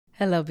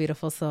Hello,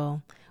 beautiful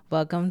soul.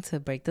 Welcome to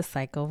Break the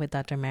Cycle with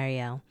Dr.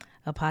 Marielle,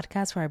 a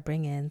podcast where I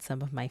bring in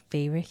some of my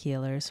favorite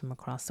healers from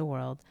across the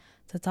world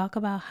to talk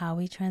about how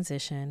we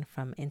transition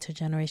from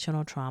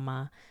intergenerational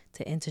trauma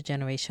to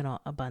intergenerational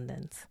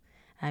abundance.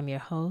 I'm your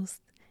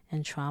host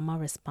and trauma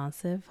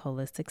responsive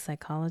holistic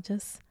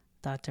psychologist,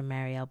 Dr.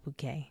 Marielle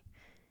Bouquet.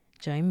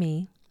 Join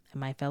me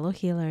and my fellow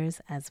healers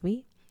as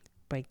we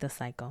break the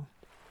cycle.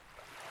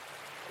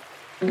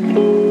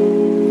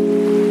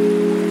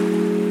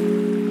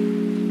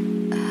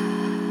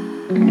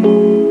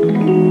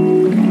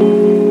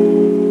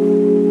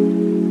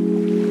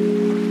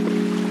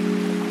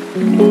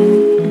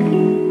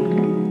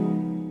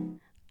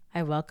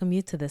 I welcome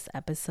you to this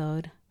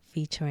episode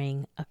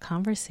featuring a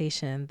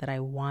conversation that I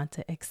want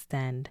to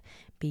extend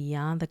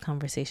beyond the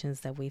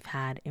conversations that we've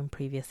had in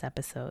previous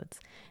episodes,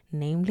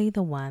 namely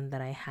the one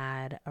that I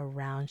had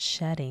around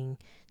shedding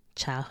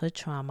childhood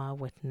trauma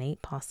with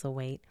Nate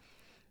Postlewaite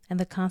and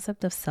the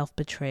concept of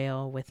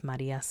self-betrayal with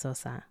Maria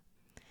Sosa.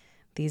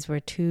 These were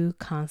two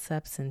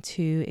concepts and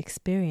two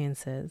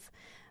experiences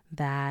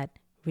that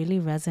really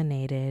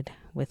resonated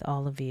with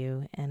all of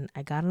you, and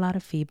I got a lot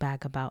of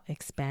feedback about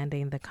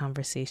expanding the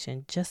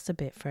conversation just a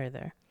bit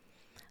further.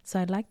 So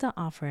I'd like to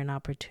offer an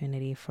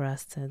opportunity for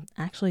us to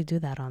actually do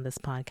that on this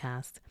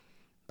podcast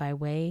by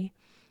way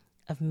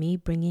of me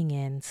bringing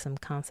in some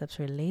concepts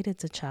related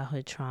to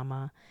childhood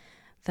trauma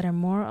that are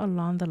more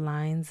along the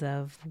lines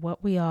of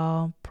what we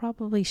all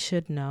probably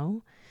should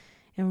know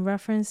in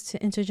reference to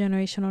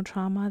intergenerational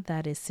trauma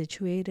that is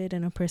situated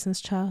in a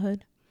person's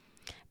childhood,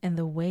 and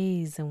the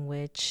ways in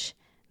which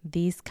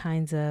these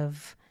kinds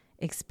of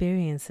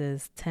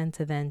experiences tend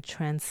to then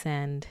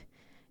transcend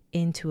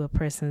into a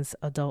person's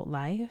adult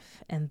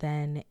life and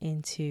then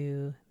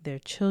into their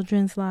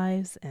children's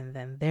lives and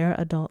then their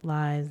adult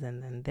lives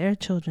and then their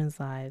children's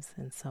lives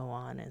and so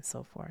on and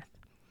so forth.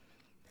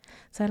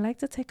 So I'd like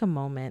to take a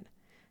moment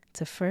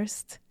to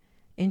first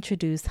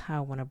introduce how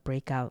I want to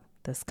break out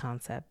this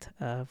concept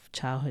of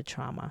childhood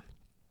trauma.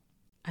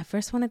 I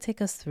first want to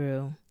take us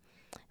through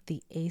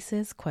the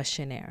ACEs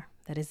questionnaire.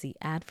 That is the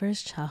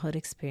Adverse Childhood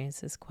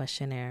Experiences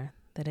Questionnaire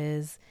that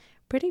is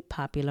pretty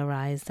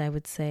popularized, I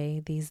would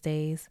say, these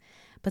days.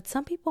 But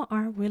some people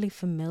aren't really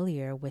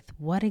familiar with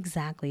what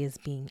exactly is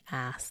being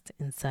asked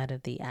inside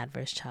of the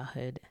Adverse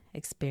Childhood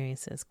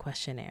Experiences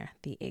Questionnaire,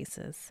 the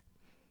ACEs.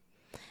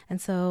 And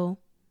so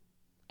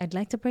I'd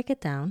like to break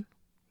it down,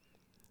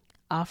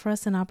 offer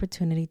us an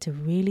opportunity to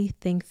really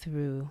think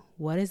through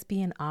what is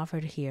being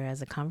offered here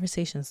as a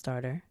conversation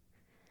starter,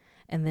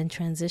 and then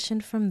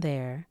transition from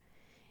there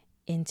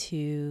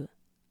into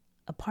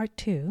a part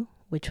 2,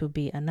 which will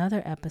be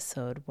another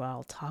episode where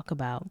I'll talk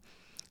about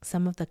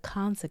some of the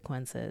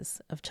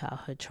consequences of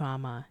childhood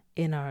trauma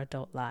in our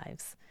adult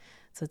lives.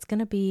 So it's going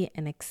to be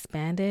an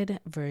expanded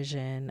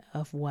version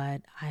of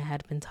what I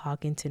had been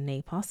talking to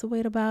Nate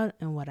Postlewaite about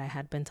and what I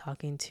had been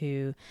talking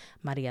to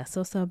Maria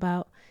Sosa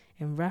about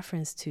in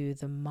reference to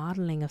the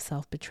modeling of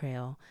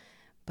self-betrayal,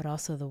 but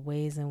also the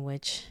ways in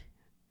which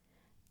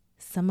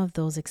some of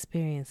those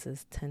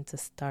experiences tend to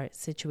start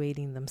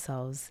situating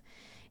themselves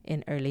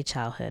in early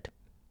childhood.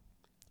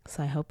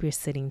 So I hope you're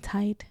sitting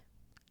tight.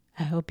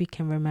 I hope you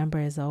can remember,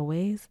 as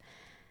always,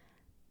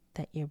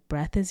 that your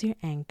breath is your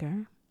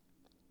anchor.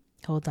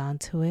 Hold on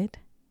to it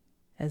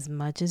as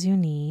much as you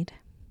need.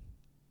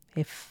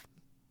 If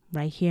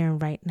right here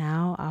and right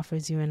now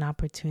offers you an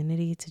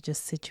opportunity to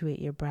just situate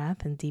your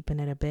breath and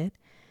deepen it a bit,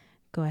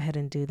 go ahead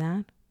and do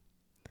that.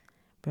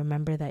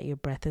 Remember that your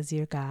breath is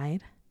your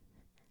guide.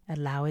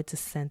 Allow it to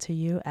center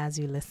you as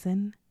you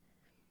listen.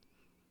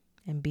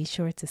 And be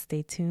sure to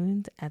stay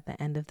tuned at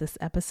the end of this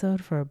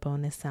episode for a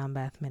bonus sound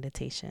bath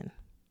meditation.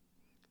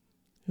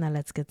 Now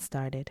let's get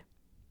started.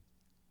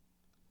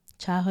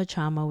 Childhood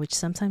trauma, which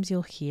sometimes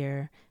you'll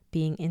hear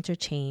being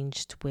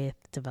interchanged with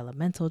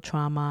developmental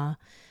trauma,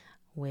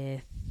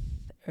 with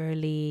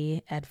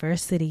early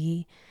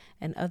adversity,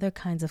 and other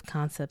kinds of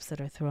concepts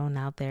that are thrown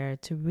out there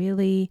to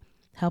really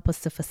help us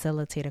to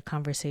facilitate a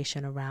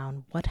conversation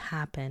around what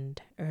happened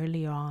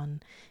early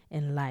on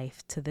in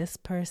life to this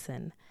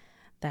person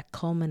that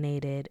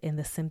culminated in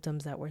the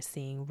symptoms that we're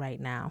seeing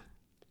right now.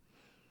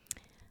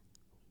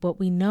 What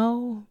we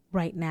know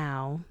right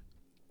now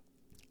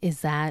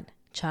is that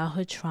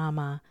childhood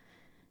trauma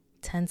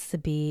tends to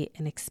be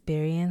an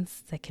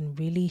experience that can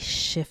really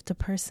shift a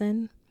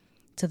person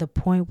to the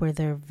point where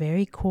their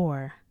very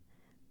core,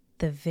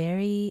 the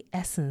very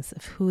essence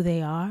of who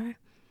they are,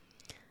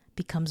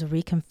 becomes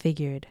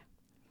reconfigured.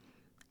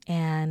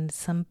 And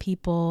some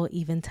people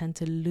even tend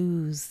to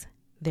lose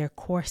their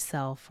core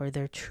self or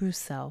their true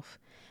self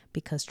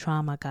because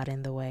trauma got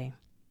in the way.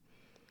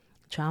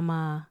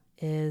 Trauma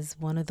is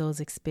one of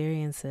those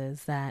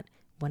experiences that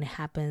when it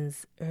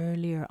happens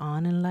earlier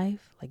on in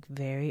life, like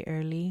very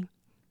early,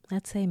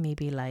 let's say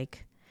maybe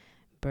like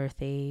birth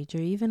age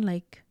or even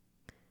like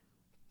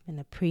in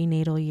the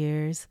prenatal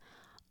years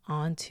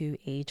on to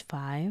age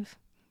 5,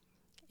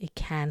 it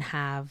can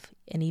have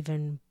an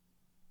even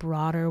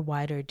broader,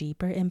 wider,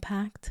 deeper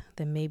impact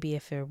than maybe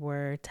if it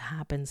were to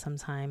happen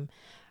sometime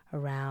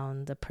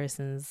around a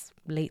person's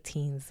late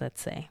teens,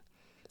 let's say.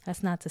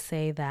 That's not to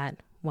say that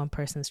one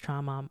person's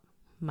trauma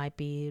might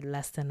be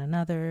less than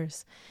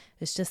another's.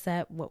 It's just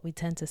that what we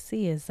tend to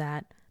see is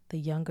that the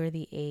younger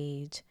the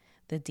age,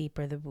 the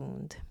deeper the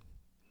wound.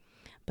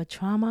 But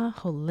trauma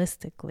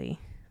holistically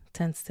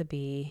tends to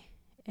be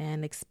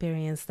an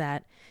experience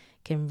that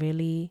can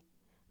really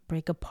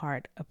break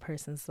apart a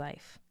person's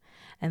life.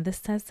 And this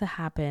tends to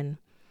happen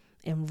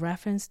in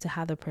reference to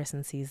how the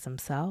person sees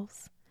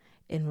themselves,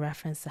 in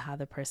reference to how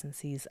the person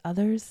sees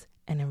others,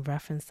 and in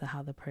reference to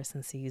how the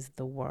person sees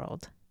the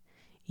world.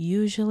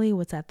 Usually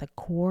what's at the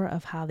core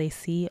of how they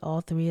see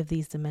all three of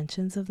these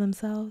dimensions of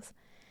themselves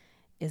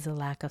is a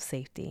lack of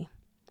safety.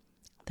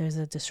 There's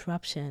a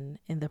disruption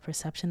in the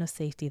perception of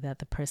safety that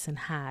the person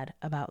had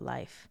about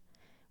life.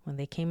 When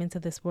they came into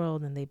this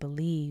world and they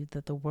believed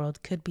that the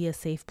world could be a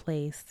safe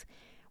place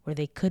where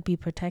they could be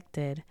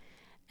protected,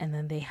 and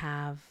then they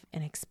have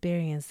an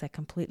experience that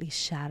completely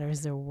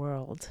shatters their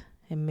world.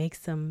 It makes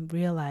them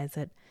realize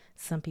that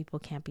some people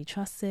can't be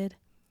trusted.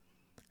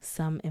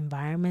 Some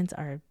environments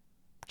are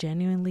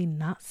genuinely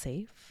not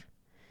safe.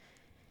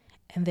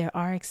 And there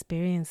are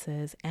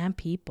experiences and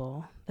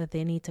people that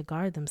they need to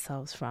guard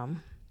themselves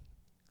from.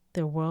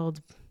 Their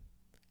world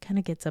kind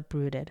of gets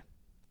uprooted.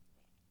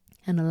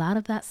 And a lot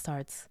of that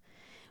starts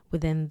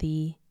within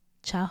the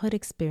childhood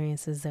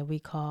experiences that we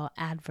call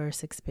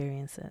adverse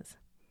experiences.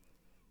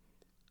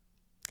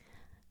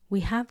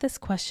 We have this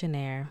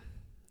questionnaire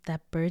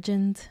that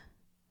burgeoned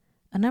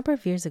a number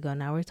of years ago.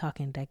 Now we're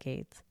talking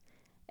decades.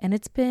 And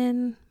it's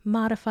been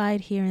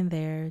modified here and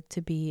there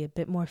to be a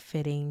bit more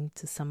fitting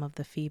to some of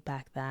the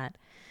feedback that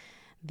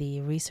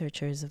the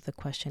researchers of the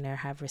questionnaire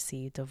have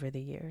received over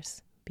the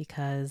years.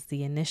 Because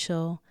the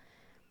initial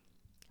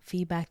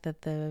feedback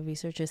that the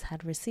researchers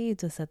had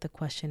received was that the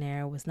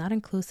questionnaire was not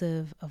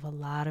inclusive of a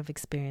lot of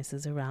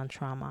experiences around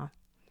trauma.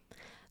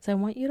 So I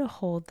want you to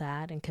hold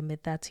that and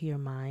commit that to your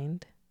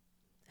mind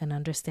and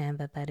understand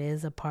that that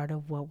is a part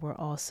of what we're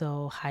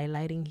also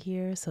highlighting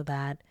here, so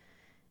that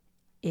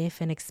if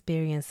an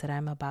experience that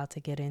I'm about to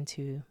get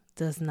into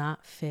does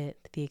not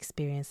fit the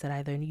experience that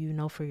either you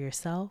know for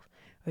yourself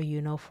or you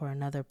know for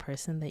another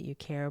person that you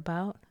care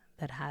about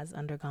that has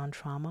undergone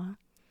trauma,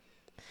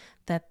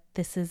 that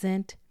this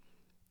isn't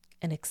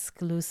an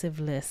exclusive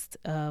list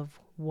of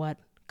what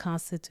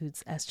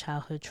constitutes as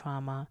childhood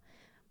trauma,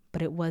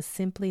 but it was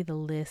simply the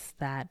list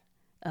that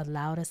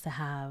allowed us to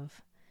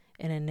have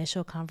an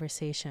initial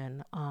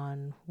conversation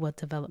on what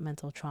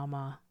developmental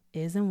trauma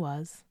is and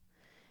was,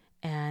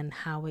 and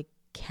how it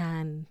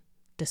can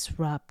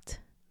disrupt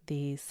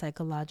the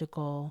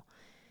psychological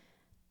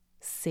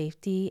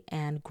safety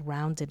and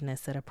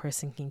groundedness that a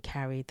person can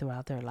carry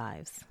throughout their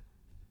lives.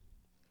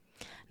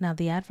 Now,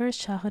 the Adverse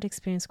Childhood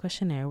Experience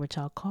Questionnaire, which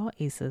I'll call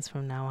ACEs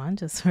from now on,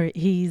 just for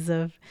ease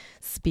of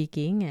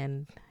speaking,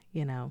 and,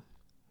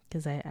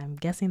 because I'm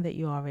guessing that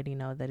you already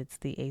know that it's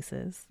the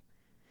ACEs.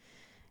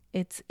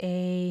 It's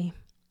a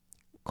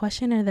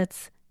questionnaire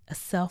that's a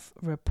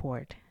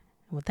self-report.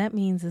 What that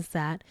means is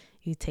that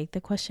you take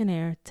the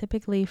questionnaire,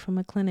 typically from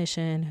a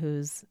clinician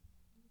who's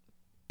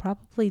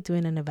probably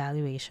doing an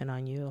evaluation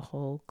on you, a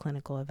whole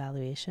clinical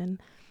evaluation,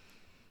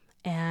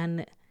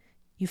 and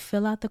you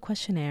fill out the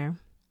questionnaire,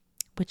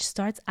 which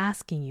starts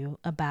asking you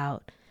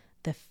about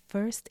the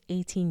first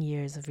 18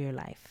 years of your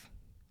life.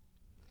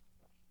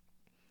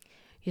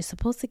 You're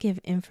supposed to give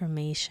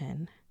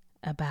information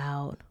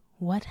about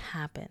what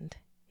happened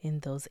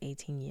in those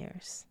 18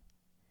 years.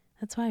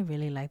 That's why I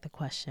really like the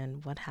question,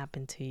 what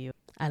happened to you?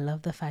 I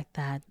love the fact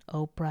that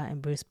Oprah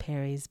and Bruce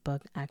Perry's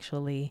book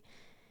actually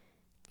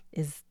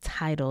is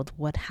titled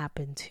What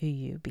Happened to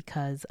You,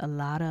 because a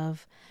lot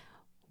of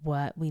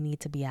what we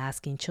need to be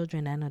asking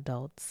children and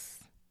adults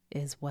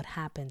is what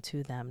happened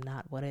to them,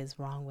 not what is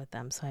wrong with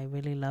them. So I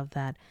really love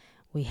that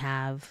we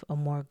have a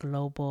more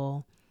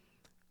global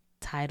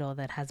title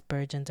that has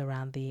burgeoned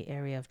around the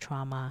area of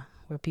trauma,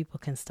 where people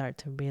can start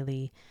to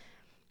really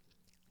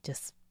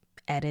just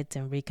edit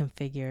and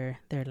reconfigure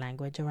their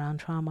language around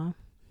trauma.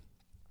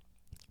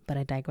 But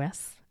I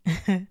digress.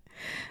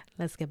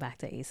 Let's get back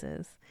to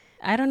ACEs.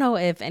 I don't know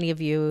if any of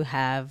you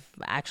have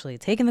actually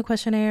taken the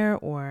questionnaire,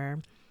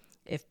 or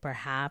if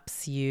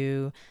perhaps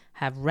you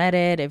have read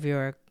it, if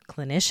you're a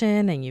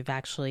clinician and you've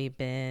actually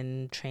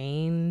been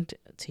trained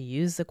to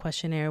use the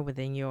questionnaire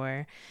within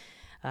your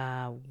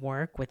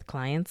work with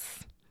clients.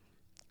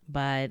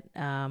 But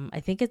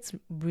I think it's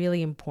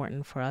really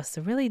important for us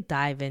to really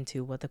dive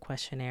into what the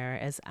questionnaire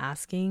is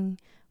asking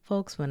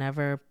folks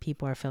whenever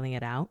people are filling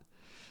it out.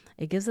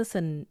 It gives us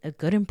a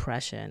good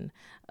impression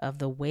of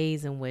the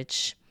ways in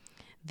which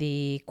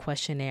the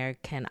questionnaire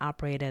can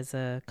operate as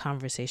a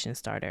conversation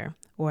starter,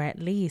 or at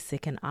least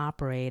it can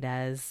operate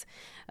as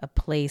a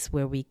place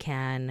where we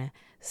can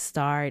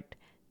start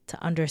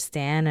to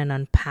understand and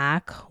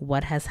unpack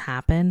what has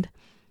happened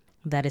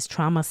that is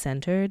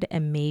trauma-centered,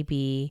 and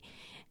maybe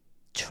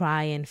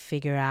try and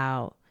figure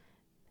out,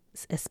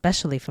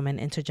 especially from an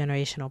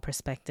intergenerational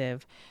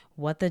perspective,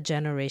 what the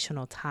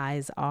generational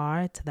ties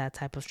are to that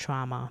type of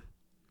trauma.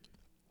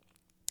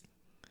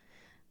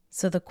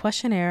 So the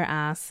questionnaire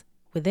asks,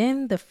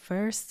 Within the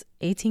first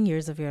 18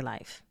 years of your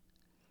life,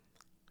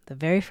 the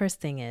very first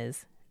thing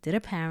is, did a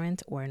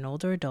parent or an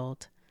older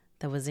adult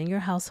that was in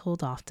your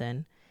household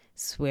often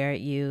swear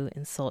at you,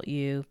 insult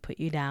you, put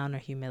you down, or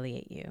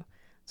humiliate you?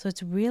 So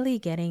it's really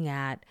getting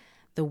at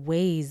the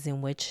ways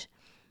in which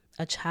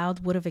a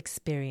child would have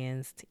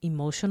experienced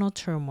emotional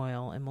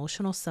turmoil,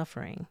 emotional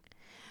suffering,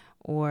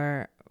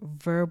 or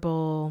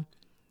verbal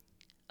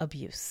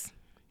abuse.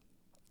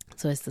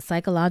 So it's the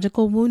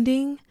psychological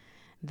wounding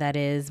that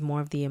is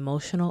more of the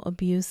emotional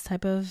abuse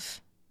type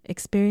of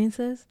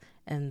experiences,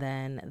 and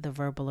then the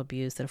verbal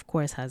abuse that of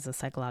course has a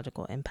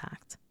psychological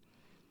impact.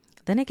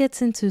 Then it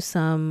gets into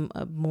some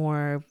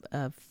more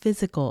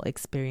physical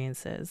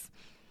experiences,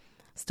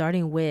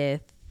 starting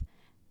with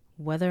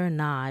whether or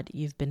not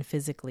you've been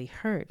physically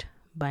hurt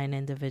by an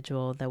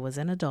individual that was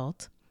an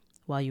adult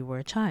while you were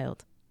a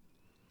child.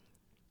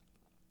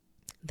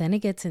 Then it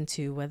gets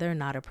into whether or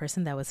not a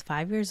person that was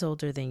 5 years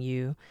older than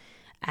you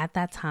at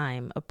that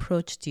time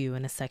approached you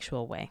in a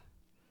sexual way.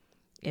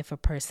 If a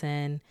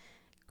person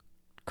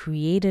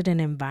created an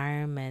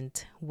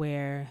environment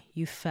where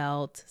you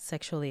felt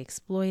sexually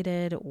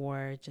exploited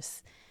or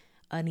just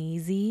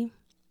uneasy,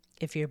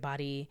 if your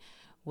body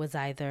was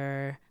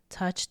either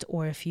touched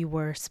or if you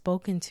were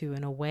spoken to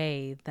in a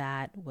way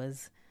that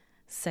was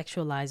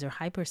sexualized or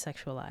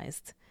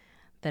hypersexualized,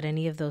 that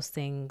any of those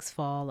things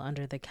fall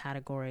under the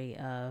category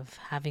of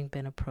having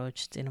been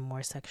approached in a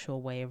more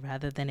sexual way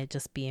rather than it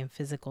just being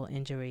physical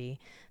injury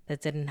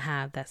that didn't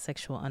have that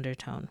sexual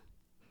undertone.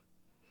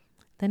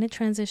 Then it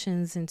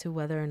transitions into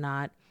whether or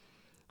not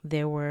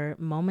there were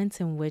moments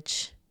in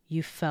which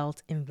you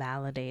felt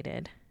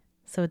invalidated.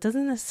 So it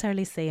doesn't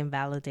necessarily say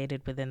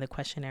invalidated within the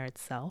questionnaire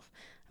itself.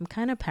 I'm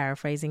kind of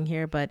paraphrasing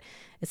here, but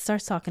it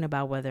starts talking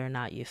about whether or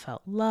not you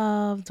felt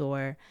loved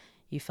or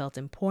you felt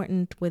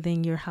important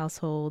within your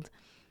household.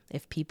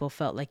 If people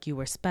felt like you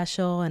were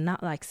special, and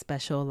not like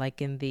special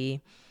like in the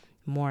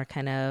more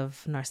kind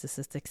of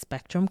narcissistic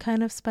spectrum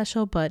kind of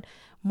special, but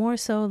more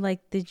so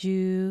like, did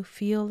you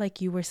feel like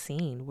you were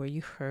seen? Were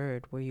you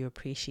heard? Were you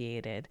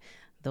appreciated?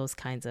 Those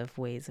kinds of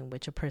ways in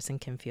which a person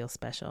can feel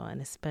special,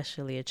 and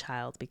especially a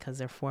child, because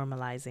they're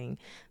formalizing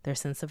their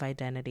sense of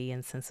identity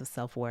and sense of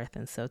self-worth.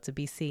 And so to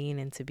be seen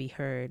and to be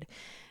heard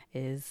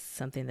is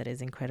something that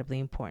is incredibly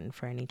important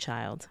for any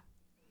child.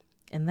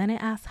 And then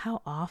it asks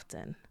how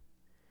often,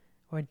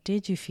 or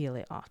did you feel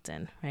it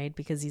often, right?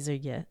 Because these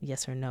are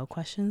yes or no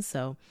questions.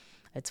 So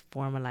it's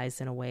formalized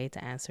in a way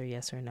to answer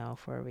yes or no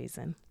for a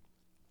reason.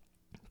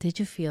 Did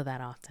you feel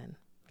that often,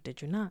 or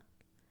did you not?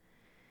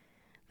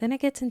 Then it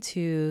gets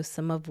into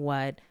some of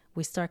what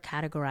we start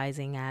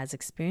categorizing as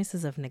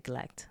experiences of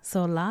neglect.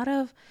 So a lot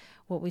of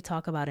what we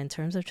talk about in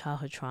terms of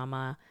childhood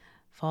trauma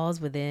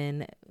falls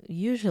within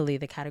usually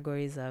the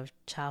categories of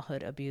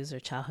childhood abuse or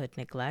childhood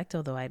neglect,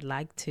 although I'd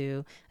like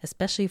to,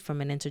 especially from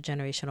an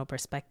intergenerational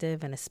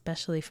perspective, and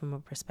especially from a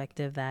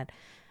perspective that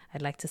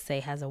I'd like to say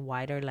has a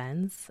wider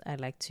lens, I'd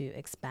like to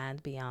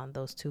expand beyond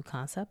those two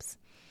concepts.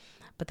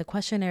 But the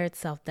questionnaire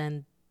itself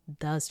then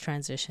does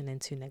transition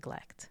into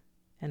neglect.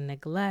 And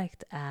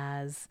neglect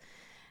as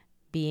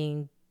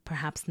being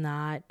perhaps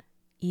not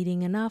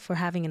eating enough or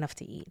having enough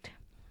to eat,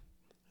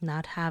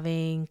 not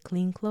having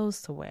clean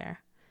clothes to wear,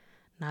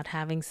 not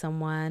having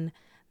someone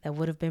that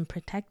would have been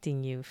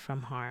protecting you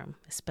from harm,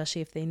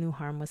 especially if they knew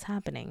harm was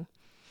happening.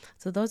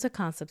 So those are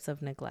concepts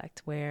of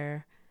neglect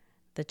where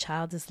the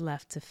child is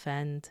left to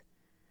fend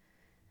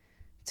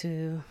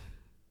to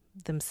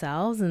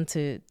themselves and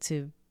to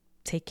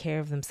take care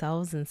of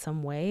themselves in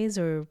some ways,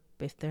 or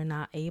if they're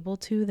not able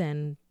to,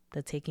 then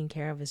the taking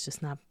care of is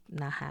just not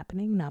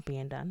happening, not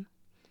being done.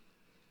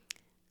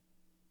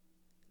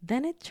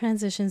 Then it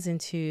transitions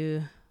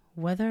into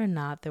whether or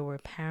not there were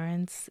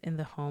parents in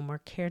the home or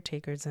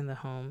caretakers in the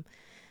home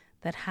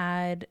that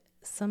had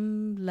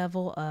some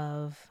level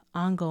of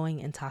ongoing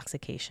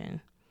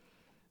intoxication.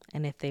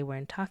 And if they were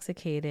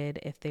intoxicated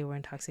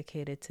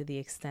to the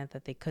extent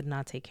that they could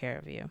not take care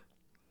of you.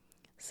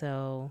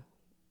 So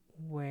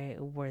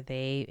were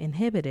they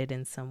inhibited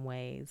in some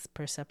ways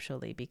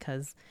perceptually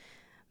because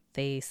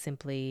they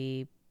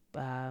simply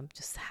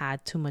just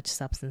had too much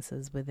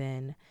substances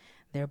within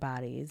their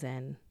bodies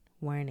and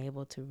weren't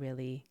able to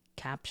really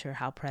capture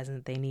how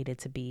present they needed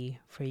to be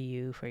for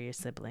you, for your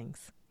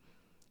siblings.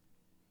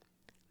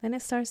 Then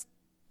it starts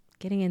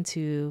getting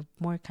into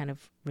more kind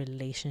of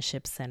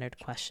relationship-centered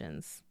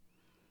questions.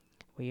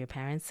 Were your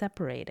parents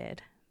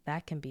separated?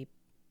 That can be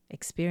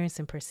experienced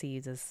and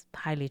perceived as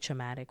highly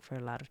traumatic for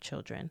a lot of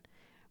children.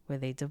 Were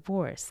they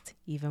divorced?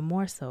 Even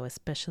more so,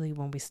 especially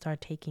when we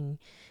start taking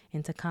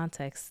into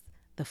context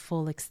the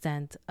full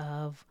extent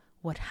of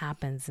what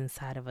happens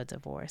inside of a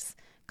divorce.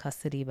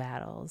 Custody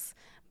battles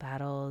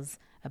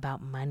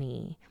about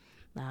money,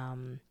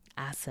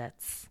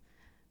 assets,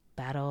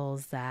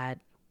 battles that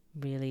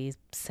really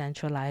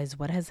centralize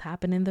what has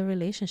happened in the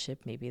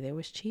relationship. Maybe there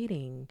was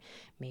cheating.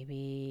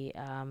 Maybe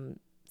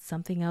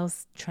something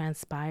else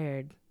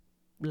transpired,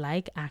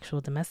 like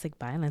actual domestic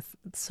violence.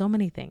 So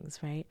many things,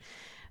 right?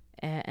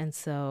 And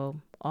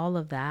so all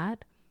of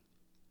that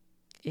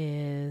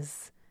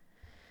is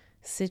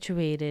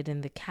situated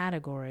in the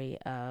category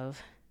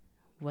of,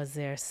 was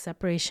there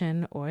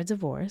separation or a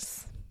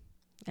divorce?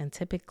 And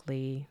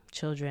typically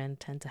children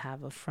tend to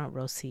have a front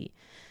row seat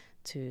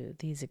to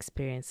these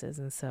experiences.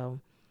 And so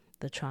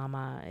the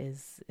trauma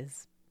is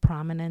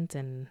prominent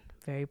and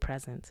very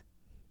present.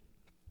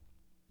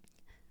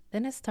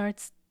 Then it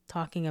starts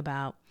talking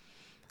about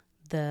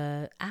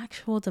the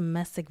actual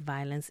domestic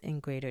violence in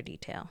greater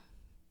detail.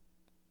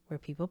 Were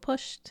people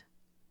pushed?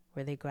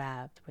 Were they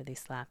grabbed? Were they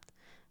slapped?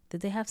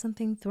 Did they have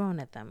something thrown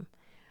at them?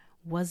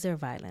 Was there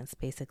violence,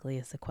 basically,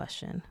 is the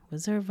question.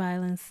 Was there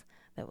violence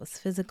that was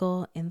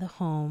physical in the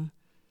home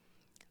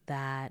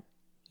that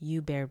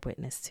you bear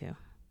witness to?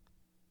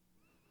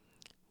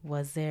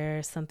 Was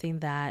there something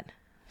that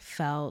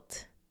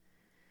felt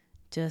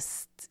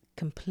just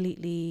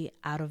completely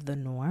out of the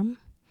norm,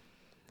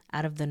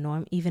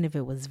 even if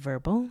it was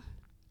verbal,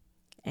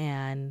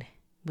 and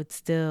would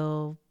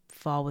still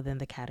fall within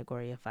the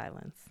category of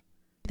violence?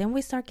 Then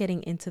we start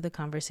getting into the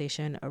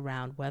conversation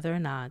around whether or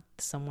not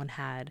someone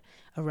had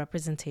a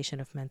representation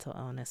of mental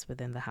illness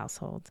within the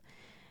household.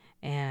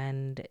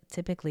 And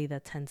typically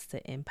that tends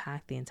to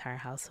impact the entire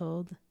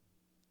household.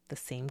 The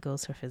same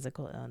goes for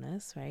physical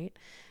illness, right?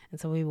 And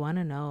so we want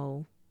to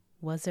know,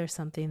 was there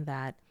something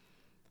that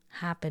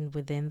happened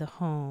within the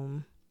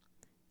home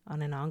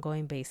on an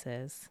ongoing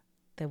basis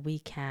that we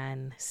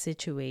can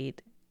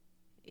situate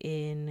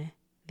in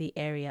the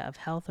area of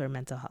health or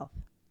mental health?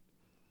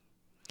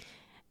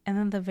 And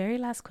then the very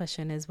last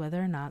question is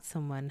whether or not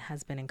someone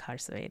has been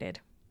incarcerated.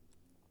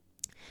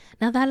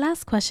 Now, that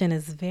last question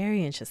is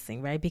very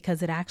interesting, right?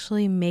 Because it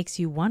actually makes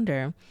you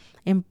wonder.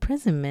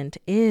 Imprisonment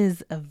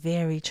is a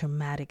very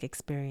traumatic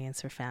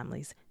experience for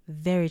families,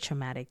 very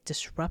traumatic.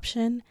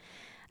 Disruption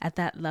at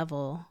that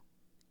level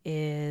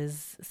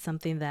is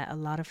something that a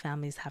lot of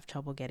families have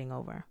trouble getting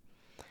over.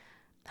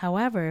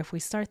 However, if we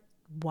start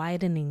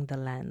widening the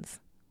lens,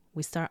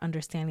 we start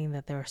understanding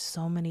that there are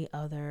so many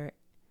other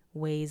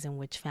ways in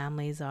which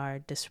families are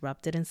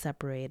disrupted and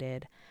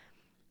separated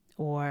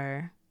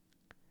or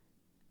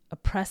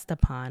oppressed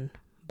upon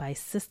by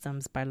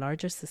systems, by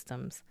larger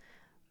systems,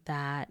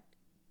 that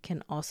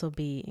can also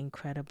be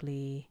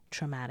incredibly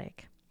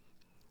traumatic.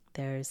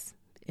 There's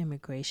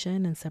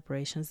immigration and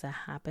separations that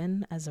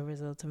happen as a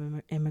result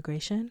of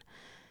immigration.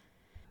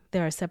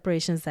 There are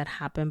separations that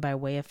happen by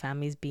way of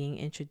families being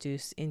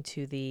introduced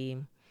into the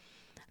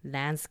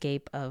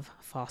landscape of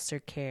foster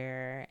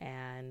care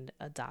and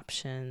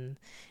adoption,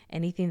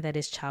 anything that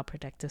is child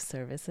protective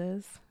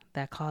services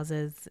that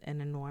causes an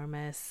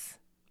enormous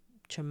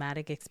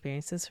traumatic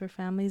experiences for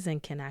families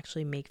and can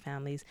actually make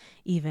families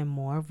even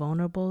more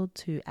vulnerable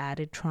to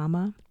added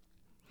trauma.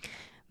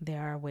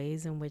 There are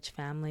ways in which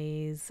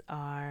families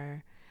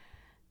are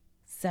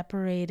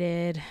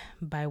separated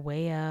by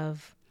way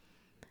of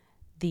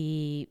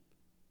the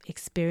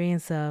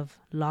experience of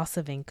loss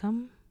of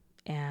income,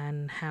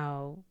 and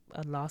how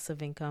a loss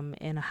of income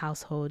in a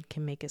household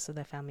can make it so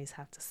that families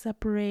have to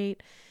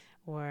separate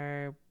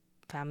or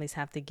families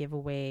have to give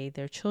away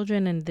their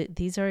children. And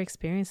these are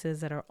experiences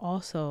that are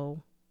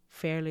also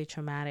fairly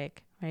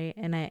traumatic, right?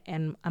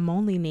 And I'm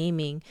only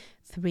naming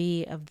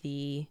 3 of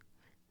the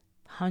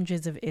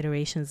hundreds of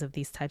iterations of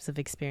these types of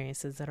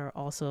experiences that are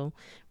also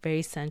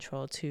very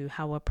central to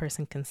how a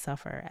person can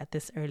suffer at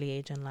this early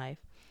age in life.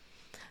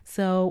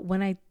 So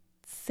when I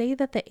say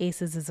that the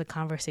ACEs is a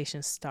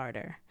conversation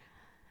starter,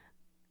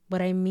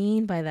 what I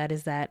mean by that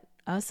is that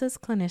us as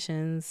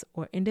clinicians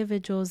or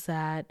individuals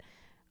that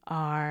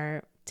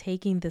are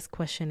taking this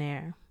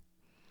questionnaire,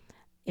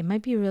 it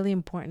might be really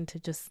important to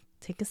just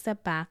take a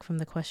step back from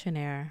the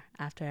questionnaire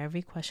after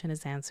every question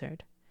is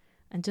answered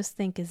and just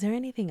think, is there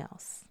anything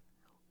else?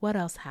 What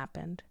else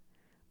happened?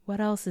 What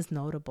else is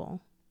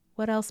notable?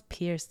 What else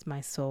pierced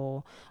my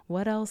soul?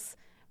 What else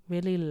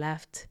really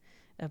left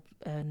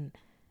an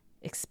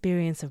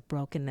experience of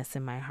brokenness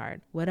in my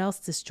heart? What else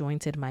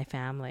disjointed my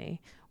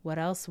family? What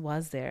else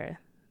was there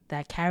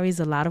that carries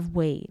a lot of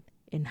weight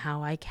in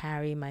how I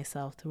carry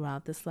myself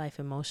throughout this life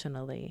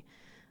emotionally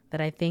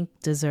that I think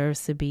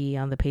deserves to be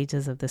on the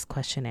pages of this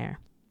questionnaire?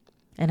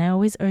 And I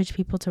always urge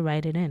people to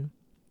write it in.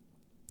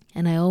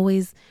 And I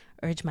always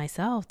urge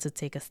myself to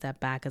take a step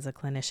back as a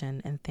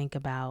clinician and think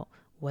about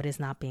what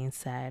is not being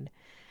said,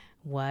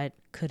 what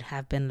could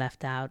have been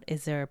left out.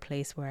 Is there a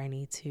place where I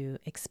need to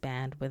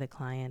expand with a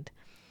client?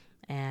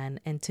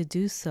 And to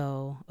do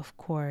so, of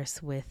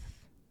course, with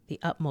the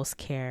utmost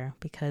care,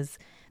 because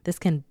this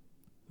can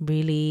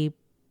really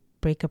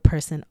break a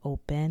person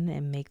open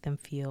and make them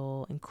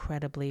feel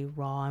incredibly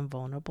raw and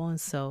vulnerable. And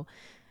so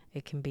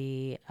it can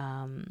be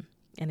an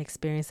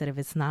experience that, if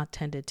it's not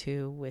tended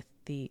to with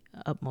the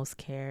utmost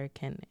care, it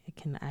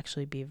can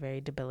actually be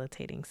very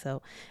debilitating.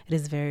 So it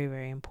is very,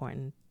 very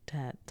important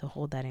to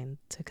hold that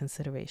into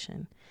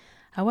consideration.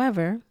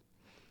 However,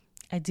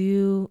 I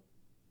do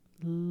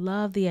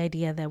love the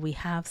idea that we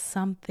have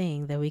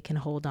something that we can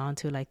hold on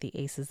to, like the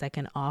ACEs, that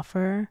can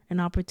offer an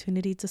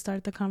opportunity to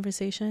start the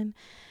conversation,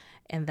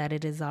 and that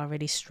it is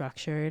already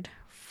structured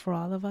for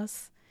all of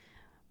us.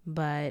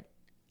 But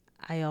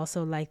I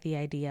also like the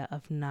idea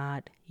of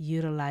not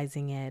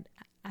utilizing it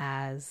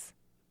as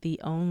the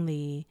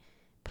only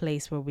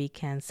place where we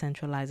can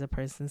centralize a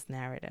person's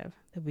narrative,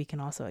 that we can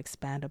also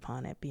expand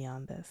upon it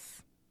beyond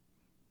this.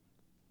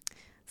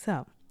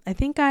 So I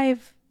think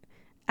I've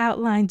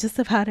outlined just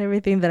about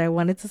everything that I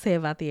wanted to say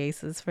about the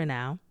ACEs for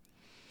now.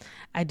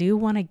 I do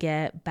want to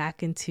get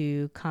back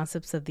into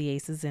concepts of the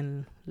ACEs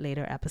in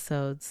later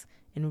episodes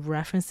in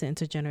reference to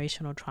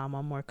intergenerational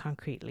trauma more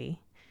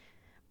concretely.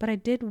 But I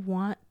did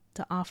want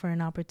to offer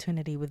an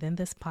opportunity within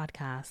this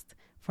podcast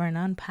for an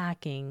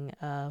unpacking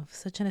of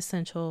such an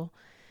essential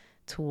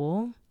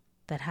tool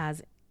that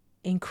has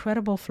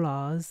incredible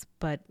flaws,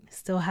 but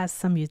still has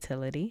some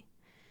utility.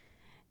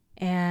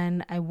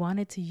 And I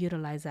wanted to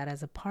utilize that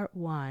as a part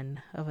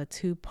 1 of a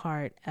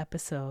 2-part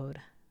episode,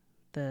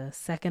 the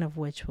second of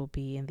which will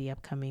be in the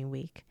upcoming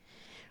week,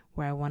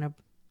 where I want to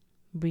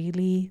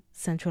really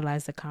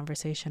centralize the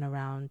conversation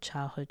around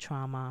childhood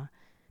trauma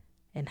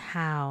and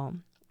how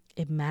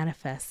it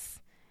manifests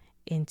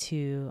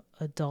into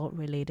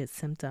adult-related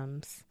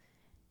symptoms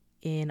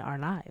in our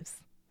lives.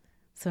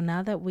 So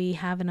now that we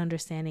have an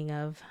understanding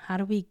of how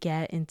do we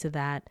get into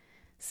that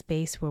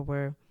space where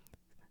we're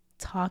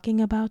talking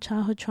about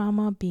childhood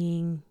trauma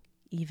being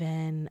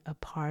even a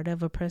part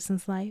of a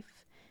person's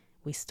life,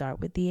 we start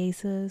with the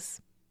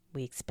ACEs,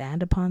 we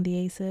expand upon the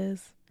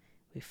ACEs,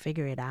 we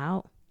figure it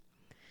out,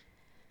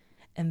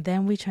 and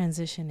then we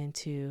transition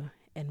into,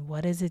 and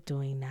what is it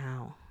doing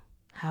now?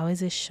 How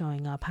is it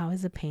showing up? How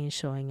is the pain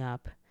showing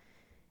up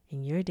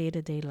in your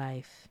day-to-day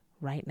life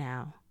right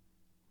now?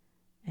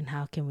 And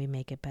how can we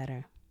make it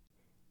better?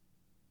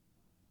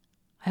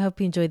 I hope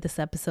you enjoyed this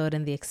episode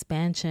and the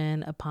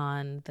expansion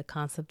upon the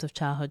concept of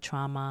childhood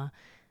trauma,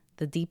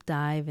 the deep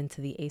dive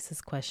into the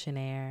ACEs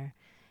questionnaire,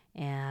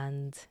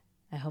 and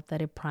I hope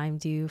that it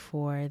primed you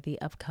for the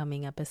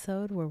upcoming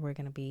episode where we're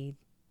going to be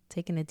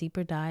taking a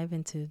deeper dive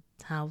into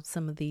how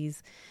some of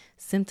these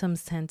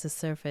symptoms tend to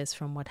surface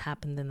from what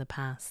happened in the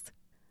past.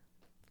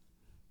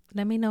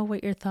 Let me know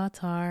what your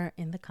thoughts are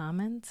in the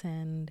comments,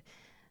 and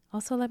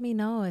also let me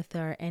know if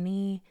there are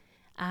any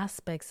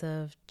aspects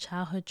of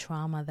childhood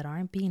trauma that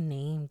aren't being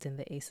named in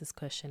the ACEs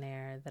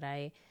questionnaire, that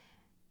I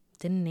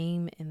didn't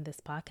name in this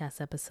podcast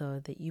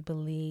episode, that you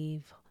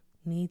believe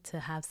need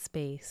to have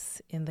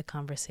space in the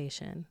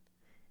conversation.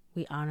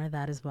 We honor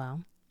that as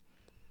well.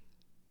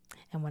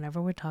 And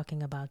whenever we're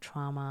talking about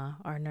trauma,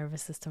 our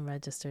nervous system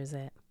registers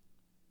it,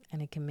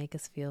 and it can make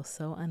us feel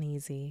so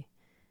uneasy.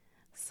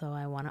 So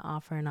I want to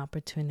offer an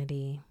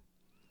opportunity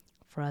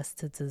for us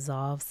to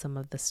dissolve some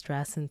of the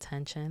stress and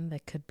tension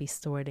that could be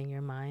stored in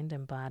your mind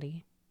and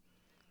body,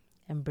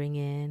 and bring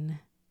in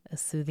a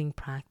soothing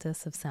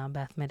practice of sound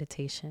bath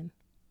meditation.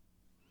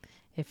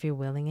 If you're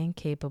willing and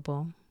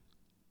capable,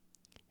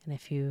 and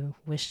if you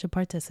wish to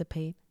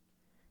participate,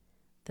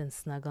 then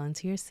snuggle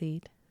into your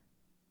seat,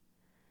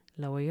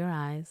 lower your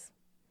eyes,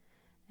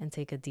 and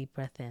take a deep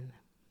breath in.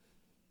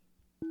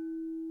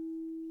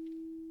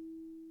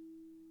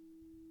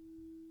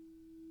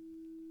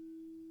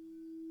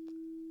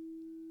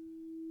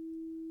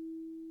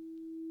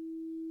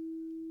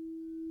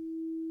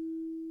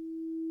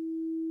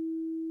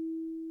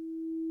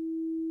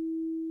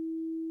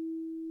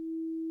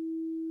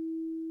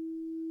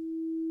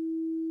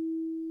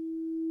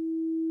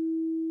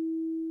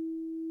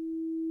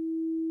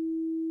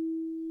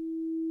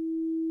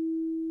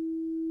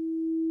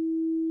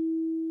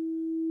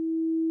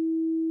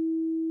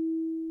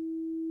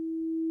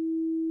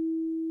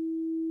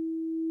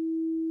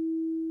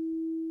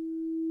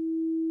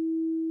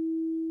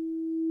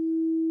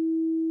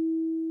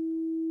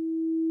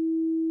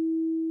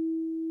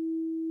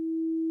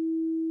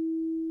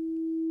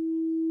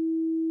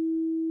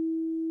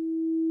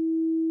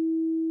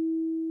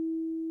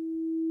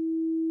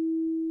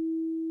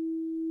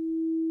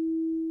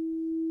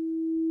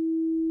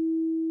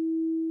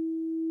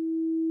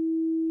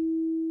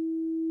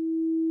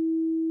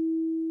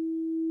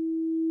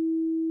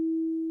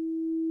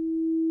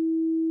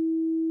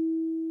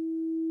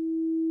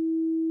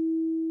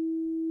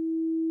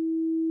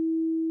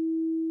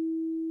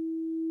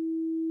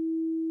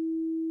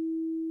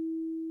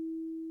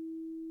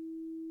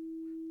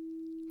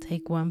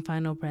 Take one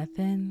final breath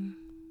in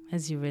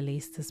as you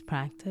release this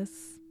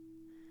practice.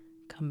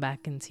 Come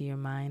back into your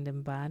mind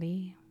and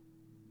body.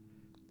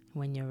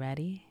 When you're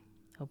ready,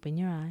 open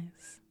your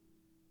eyes.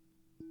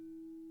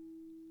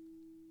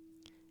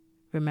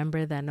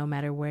 Remember that no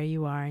matter where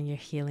you are in your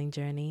healing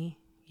journey,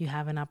 you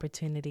have an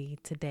opportunity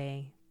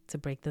today to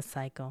break the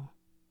cycle.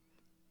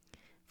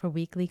 For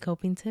weekly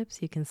coping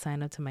tips, you can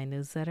sign up to my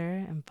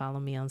newsletter and follow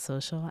me on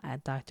social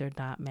at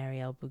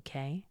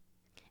dr.marielbouquet.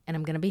 And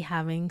I'm going to be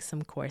having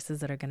some courses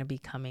that are going to be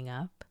coming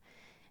up.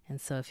 And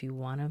so if you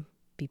want to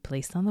be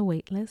placed on the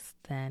wait list,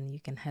 then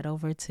you can head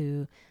over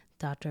to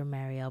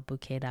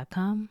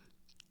drmarielbouquet.com,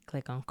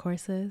 click on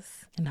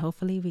courses, and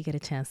hopefully we get a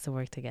chance to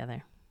work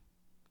together.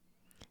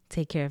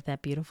 Take care of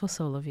that beautiful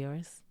soul of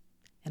yours,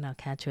 and I'll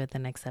catch you at the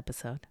next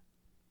episode.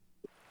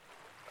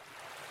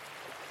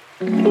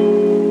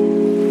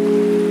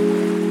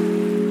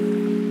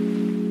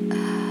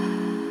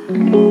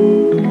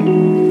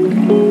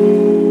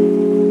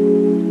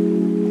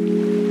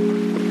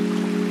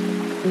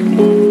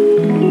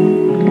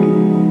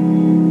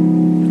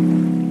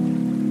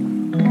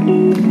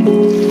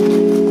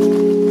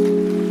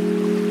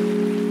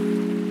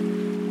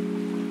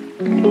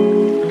 you.